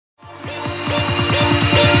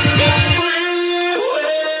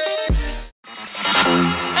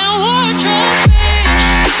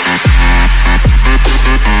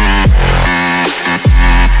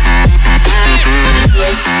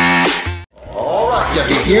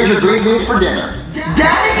Jeffy, here's your green beans for dinner.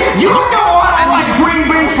 Daddy, you know I like green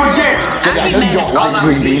beans for dinner. Jeffy, I know you don't like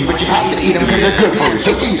green beans, but you have to eat them because they're good for you,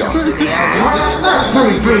 so eat them.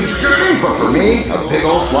 Green beans, but for me, a big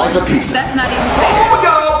old slice of pizza. That's not even fair. Hold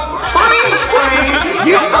up, please, friend.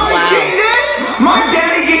 You guys see this? My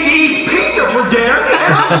daddy gets to eat pizza for dinner,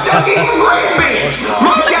 and I'm stuck eating green beans.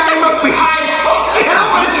 My daddy must be high as fuck, and I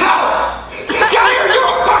want to tell him. Daddy, are you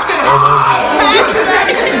fucking high?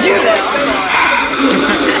 This is you.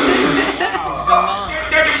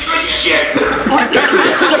 Shit. What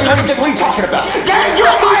are you talking about? Dad, you're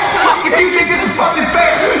high as fuck if you think this is fucking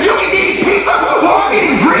fair. You can eat pizza while I'm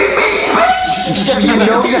eating green beans, bitch. Jeffy, you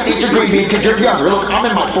know you have to eat your green beans because you're younger. Look, I'm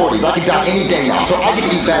in my 40s. I can die any day now, so I can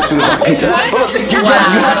eat bad food like pizza. But look, you're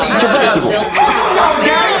young. You have to eat your vegetables. No,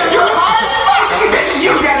 Daddy, you're high as fuck. This is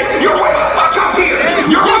you, Daddy. You're way the fuck up here.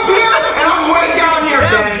 You're up here, and I'm way down here,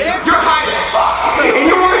 Daddy. You're high as fuck. And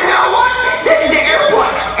you want to know what? This is the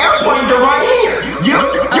airplane. Airplanes are right here.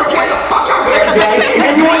 You're way the fuck up here, Daddy.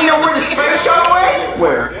 And you want to know where the space shuttle is?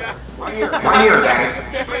 Where? Right here, Daddy.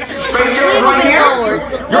 Space shuttle right here.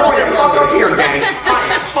 You're way the fuck up here, Daddy.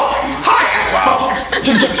 High as fuck. High as fuck.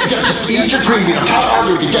 Just eat your green beans. I'm trying to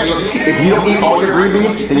argue with you, Jeffy. If you don't eat all your green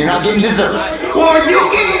beans, then you're not getting dessert. Well, are you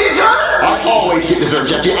getting dessert? I always get dessert,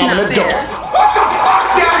 Jeffy. I'm an adult. What the fuck,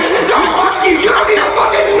 Daddy? Don't fuck you. You don't even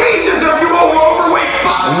fucking need dessert, you old overweight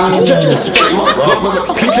fuck.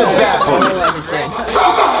 Look, pizza's bad for you. So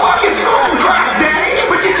the fuck is certain crap, Daddy?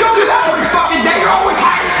 But you still do that every fucking day. You're always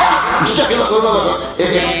high as fuck. Jeffy, look.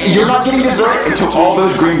 You're not getting dessert until all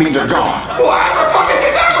those green beans are gone. Well, I never fucking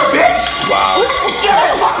did that, bitch. Wow. Get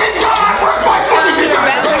fucking gone. Where's my fucking dessert?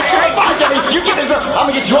 Fine, Jeffy, you get dessert.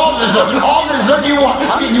 I'm gonna get you all the dessert. All the dessert you want.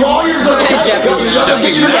 I'm getting you all your dessert.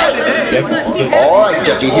 Alright,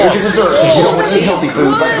 Jeffy, here's your dessert. Since you don't want to eat healthy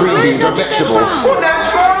foods like green beans or vegetables. Well,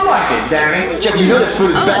 that's why I like it, Daddy. Jeffy, you know this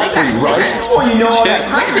food is bad for you, right? Well, you know all that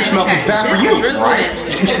cracker smoke is bad for you, right?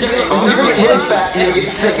 You're gonna get really fat and you're gonna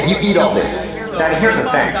get sick if you eat all this. Daddy, here's the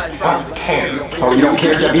thing. I don't care. Oh, you don't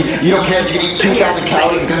care, Jeffy? You don't care if you can eat 2,000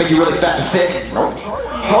 calories, it's gonna make you really fat and sick? Nope.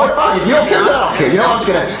 Alright, fine. If you don't care, then I don't care. You know, I'm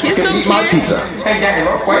just gonna eat my pizza. Hey, Daddy,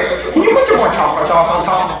 real quick. Can you put your more chocolate sauce on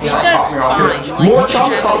top? Pizza's fine. More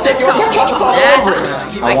chocolate sauce? Jeffy, you want chocolate sauce all over it.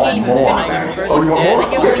 I want more, Daddy. Oh, you want more?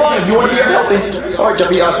 Okay, fine. You want to be unhealthy? Alright,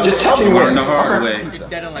 Jeffy, just tell me when. Learn the hard way.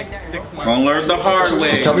 Gonna learn the hard way.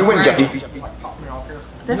 Just tell me when, Jeffy.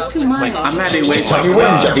 That's too much. I'm not a waste Tell me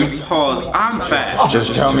when, Jeffy. Pause. I'm fat.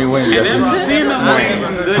 Just tell me when, And Jeffy. ever seen them bring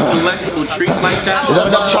some good delectable treats like that? Is that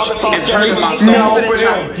enough chocolate sauce, It's Jeffy? hurting my No, soul. but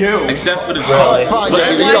it'll do. Except for the chocolate. Fine,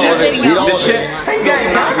 Jeffy, eat all of it. Eat all The of it. chips. Hey, Daddy,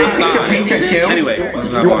 can I get a piece of pizza, too? Anyway.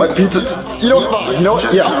 You want my pizza? You know what? You know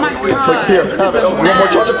what? Yeah. Oh my God. Here, Look have at it. the You want more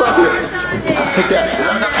mess. chocolate sauce? Here. Take that. Is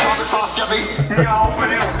that enough chocolate sauce, Jeffy? No, but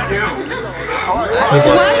it'll do.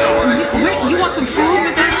 What? You want some food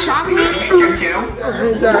with that chocolate?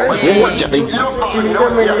 What, Jeffy? Can you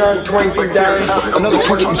give me another Twinkie, Daddy? Another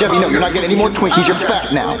Twinkie. Jeffy, no, you're not getting any more Twinkies. You're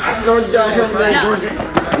fat now.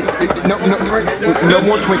 No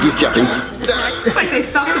more Twinkies, Jeffy. It's like they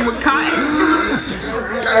stuffed them with cotton.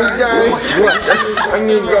 What? I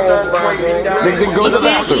need to go to the bathroom. Then go to the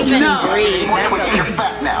Can't bathroom. even breathe. That's You're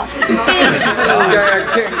fat now. I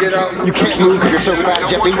can't get up. You can't move because you're so fat,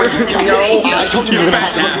 Jeffy. I told you you're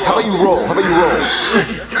fat. How about you roll? How about you roll?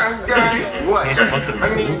 What?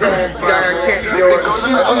 I need that. I can't do it.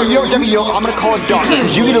 Oh, you know, Jeffy, you know, I'm gonna call a doctor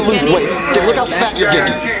because you need to lose weight. Jeffy, look how fat you're I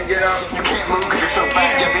getting. can't get up. You can't move because you're so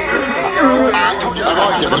fat, Jeffy. I told you. All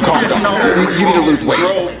right, Jeffy, call a doctor. You need to lose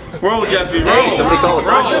weight. Roll, Jeffy, roll. Hey, somebody call a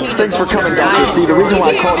doctor. Thanks for coming, doctor. See, the reason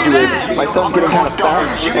why I called you is my son's getting kind of fat,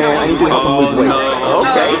 and I need to help him lose weight.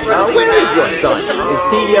 Okay, where is your son? Is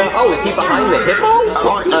he behind the hippo?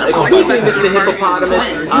 Excuse me, Mr.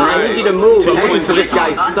 Hippopotamus. I need you to move. I'm looking for this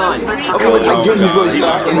guy's son. Okay, well, I get he's really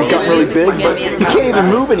fat and he's gotten really big, but he can't even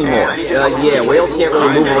move anymore. Yeah, whales can't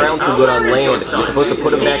really move around too good on land. You're supposed to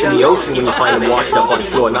put him back in the ocean when you find him washed up on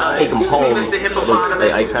shore, not take him home. Although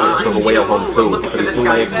I kind of took a whale home too. Have you seen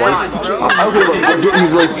my ex-wife? Okay, look, I get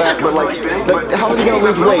he's really fat, but like, how is he gonna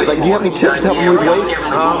lose weight? Like, do you have any tips to help him lose weight?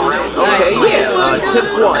 Okay, yeah.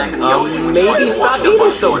 Tip 1, maybe stop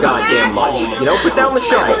eating so goddamn much. You know, put down the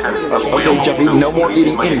shovel. Okay, Jeffy, no more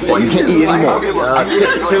eating anything. You can't eat anymore.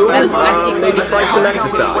 Tip 2, maybe try some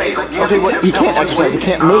exercise. Okay, well, he can't exercise, he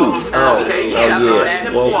can't move. Oh,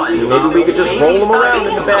 yeah. Well, maybe we could just roll him around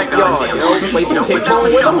in the backyard, you know, play some kickball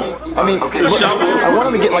with him. I mean, I want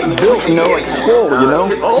him to get like built, you know, like swole, you know?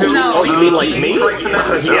 Oh, you mean like me?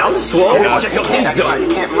 Yeah, I'm swole. Check out this guy.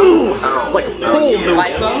 It's like a pool noodle.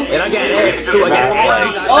 And I got abs too. I got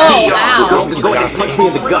abs. Oh, wow. Go ahead and punch me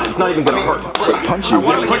in the gut. It's not even gonna hurt. Punch you?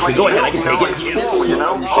 Punch me. Go ahead, I can take it. Are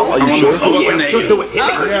you sure? Yeah, sure, do it. Hit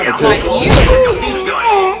me.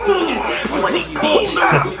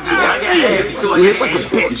 You hit like a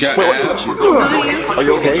bitch. Are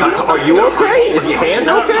you okay? Are you okay? Is your hand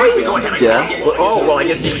okay? Yeah. Oh, well, I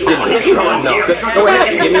guess you just didn't hit hard enough. Go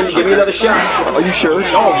ahead, give me another shot. Are you sure?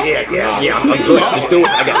 Oh, yeah, I'm good. Just do it.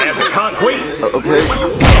 I got hands of concrete. Okay.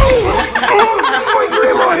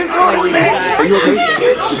 Are you okay?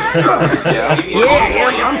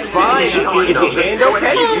 Yeah, I'm fine. Is your hand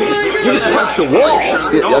okay? You just punched the wall.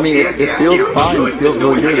 I mean, it feels fine. It feels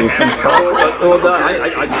really good.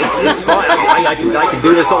 It's fine. I can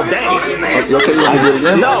do this all day. You okay? You want to do it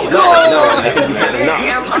again? No. I think you've had enough.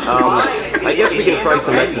 I guess we can try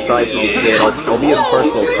some exercise with the kid. I'll be his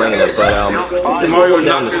personal trainer, but just go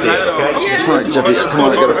down the stairs, okay? Come on, Jeffy. Come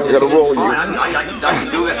on, I gotta roll you. I can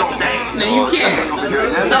do this all day. No, you can't.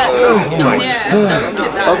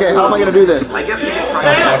 Okay, how am I gonna do this? I guess we can try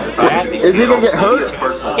some exercise. Is he gonna get hurt?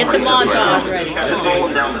 Get the montage ready. Just roll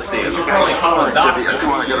him down the stairs, okay? Jeffy,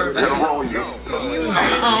 come on, I gotta roll you.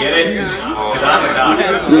 Get it?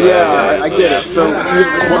 Yeah, I get it. So, you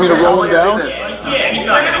just want me to roll him down? Yeah, he's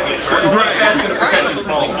not gonna get hurt. That's gonna protect his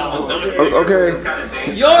phone. Okay.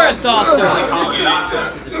 You're a doctor.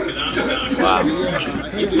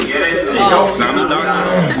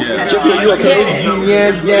 Jeffy, are you okay?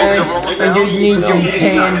 Yes, Dad. I just need some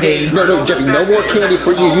candy. No, Jeffy, no more candy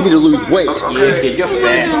for you. You need to lose weight. Yeah, kid, you're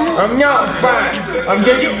fat. I'm not fat. I'm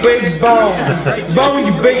just a big bone. Bones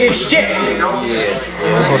big as shit. Yeah,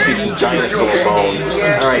 there's supposed to be some dinosaur bones.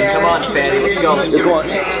 Alright, come on, fatty, let's go. No, you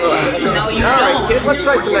Alright, don't. kid, let's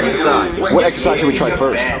try some exercise. What exercise should we try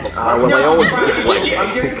first? Well, I always skip leg day,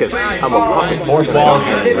 because I'm a puppet more than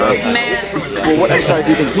Man, Well, what exercise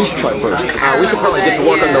do you think he should try first? we should probably get to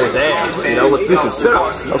work on those abs. You know, let's do some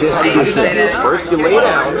sit-ups. Okay, how do you do this? First, you lay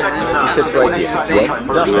down. She sits right here. See?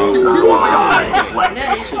 Nothing.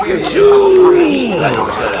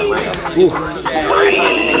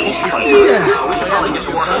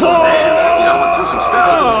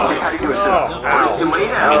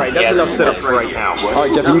 Alright, that's enough sit-ups for right now.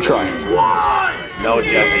 Alright, Jeffy, you try. No,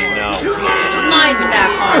 Jeffy, no. It's not even that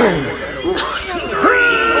hard.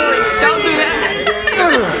 don't do that.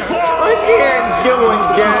 I can't do it,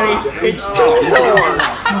 Daddy. It's too hard.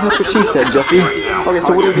 That's what she said, Jeffy. Okay,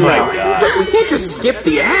 so what do we do now? We can't just skip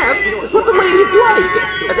the abs. It's what the ladies like.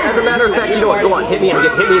 As a matter of fact, you know what? Go on, hit me again. Do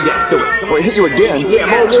it. Wait, hit you again? Yeah,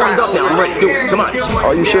 I'm all warmed up now. I'm ready. Do it. Come on.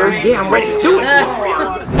 Are you sure? Yeah, I'm ready. Do it.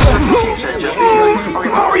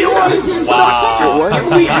 Hurry up. What?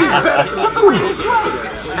 Luigi's back.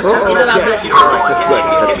 What the ladies like?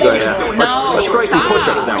 That's good. Let's try some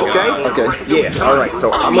push-ups now, okay? Okay. Yeah, alright,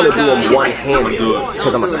 so I'm gonna do them one-handed,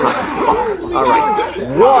 because I'm a cocky fuck. Alright,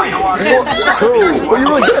 1, 2. Well, you're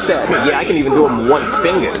really good at that. Yeah, I can even do them one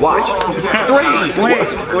finger. Watch. 3, 4, 5.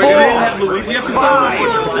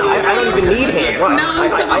 I don't even need hands. Watch.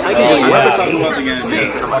 I can just levitate.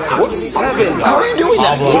 6, 7. How are you doing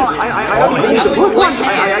that? I don't even need the push. Watch.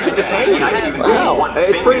 I can just hang it. Wow.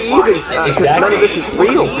 It's pretty easy, because none of this is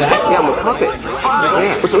real. Yeah, I'm a puppet.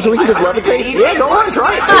 Yeah. So we can just levitate? Yeah, go on,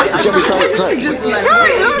 try it. Jeffy, try it.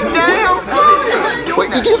 Wait,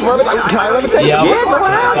 you can just levitate? Can I levitate? Yeah, go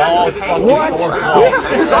ahead. What?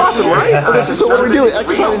 Yeah, it's awesome, right? Okay, so what do we do?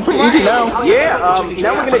 Exercise is pretty easy now. Yeah,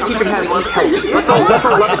 now we're gonna teach them how to eat healthy. Let's all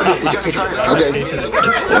levitate to the kitchen. Okay.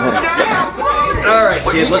 Alright,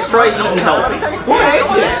 kid, let's try eating healthy.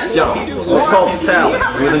 Yo, it's called salad.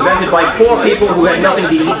 It was invented by poor people who had nothing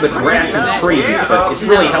to eat but grass and trees, but it's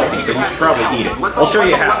really healthy, so you should probably eat it. I'll show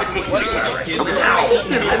you how.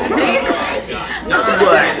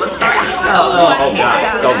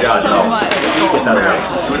 Oh god, no. Get that away.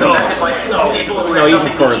 No, even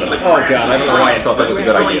further. Oh god, I don't know why I thought that was a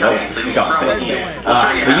good idea. That was disgusting.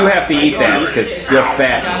 But you have to eat that, because you're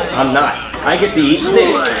fat. I'm not. I get to eat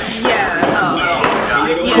this.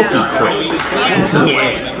 Cookie crisp.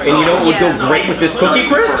 Yeah. And you know what would go great with this cookie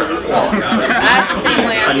crisp? That's the same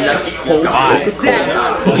way I A feel. nice cold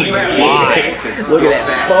Coca-Cola. Look at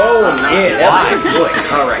that bone. Yeah, that's good.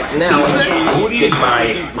 Alright, now let's get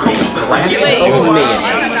my glass of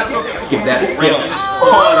mayonnaise. Let's give that a sip.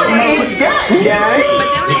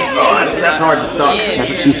 That's hard to suck. That's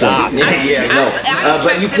what she said. Yeah, no.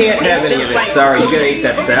 But you can't have any of this. Sorry, you gotta eat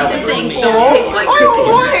that salad. Things don't taste like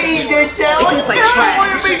cookies. It tastes like trash.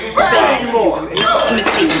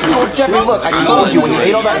 Oh, Jeffy, look, I told you when you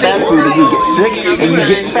ate all that bad food that you get sick and you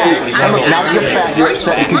get fat. And look, now that you're fat, you're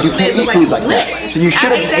upset because you can't eat foods like that. So you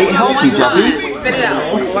should have ate healthy, Jeffy. Spit it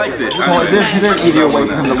out. Well, is there an easier way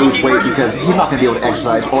for him to lose weight because he's not going to be able to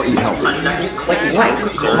exercise or eat healthy? Like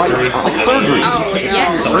surgery. Oh,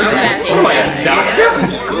 yes. Doctor?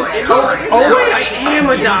 Oh wait, I am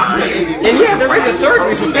a doctor. And yeah, there is a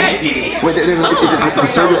surgery for fat people. Wait, is it a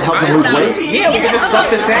surgery that helps him lose weight? Yeah, we can just suck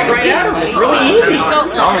this fat right out of him. It's really easy.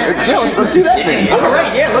 Yeah, let's do that then.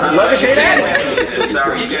 Alright, yeah, let's levitate at it.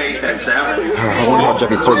 I wonder how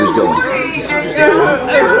Jeffy's surgery's going.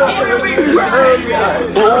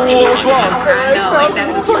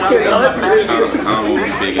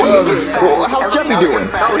 Well, how's Jeffy doing?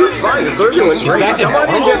 Oh, he's fine. The surgery went great. Come on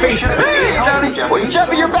in, Jeffy. Well,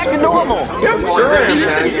 Jeffy, you're back to normal. Yep, sure am.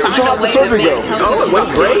 So how'd the surgery go? Oh, it went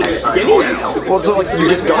great. He's skinny now. Well, so like you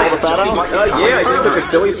just got all the fat out? Yeah, I just took a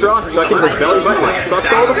silly straw, stuck it in his belly button, and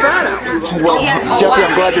sucked all the fat out. Well, Jeffy,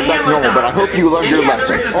 I'm glad you're back to normal, but I hope you learned your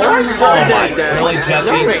lesson. Oh my God. Well,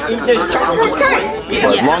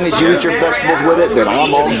 as long as you eat your vegetables with it, then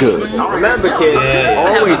I'm all good. Remember, kids,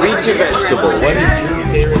 always eat your vegetables.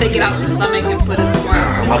 Take it out the stomach and put it somewhere.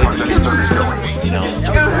 How Jeffy's surgery's going? You know,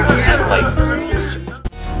 like.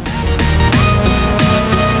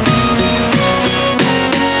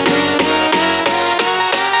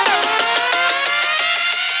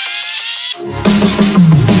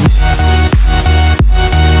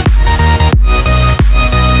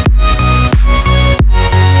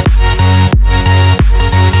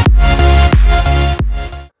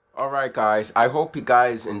 Alright guys, I hope you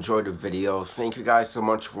guys enjoyed the video. Thank you guys so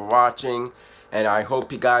much for watching, and I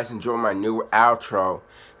hope you guys enjoy my new outro.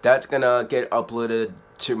 That's gonna get uploaded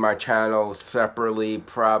to my channel separately,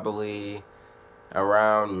 probably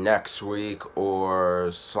around next week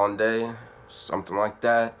or Sunday, something like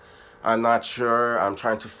that. I'm not sure, I'm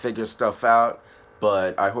trying to figure stuff out,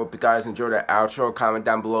 but I hope you guys enjoy the outro. Comment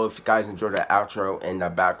down below if you guys enjoy the outro and the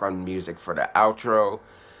background music for the outro.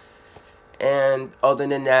 And other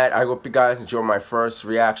than that, I hope you guys enjoy my first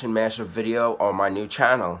reaction mashup video on my new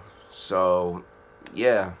channel. So,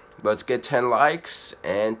 yeah, let's get 10 likes,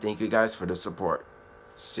 and thank you guys for the support.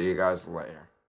 See you guys later.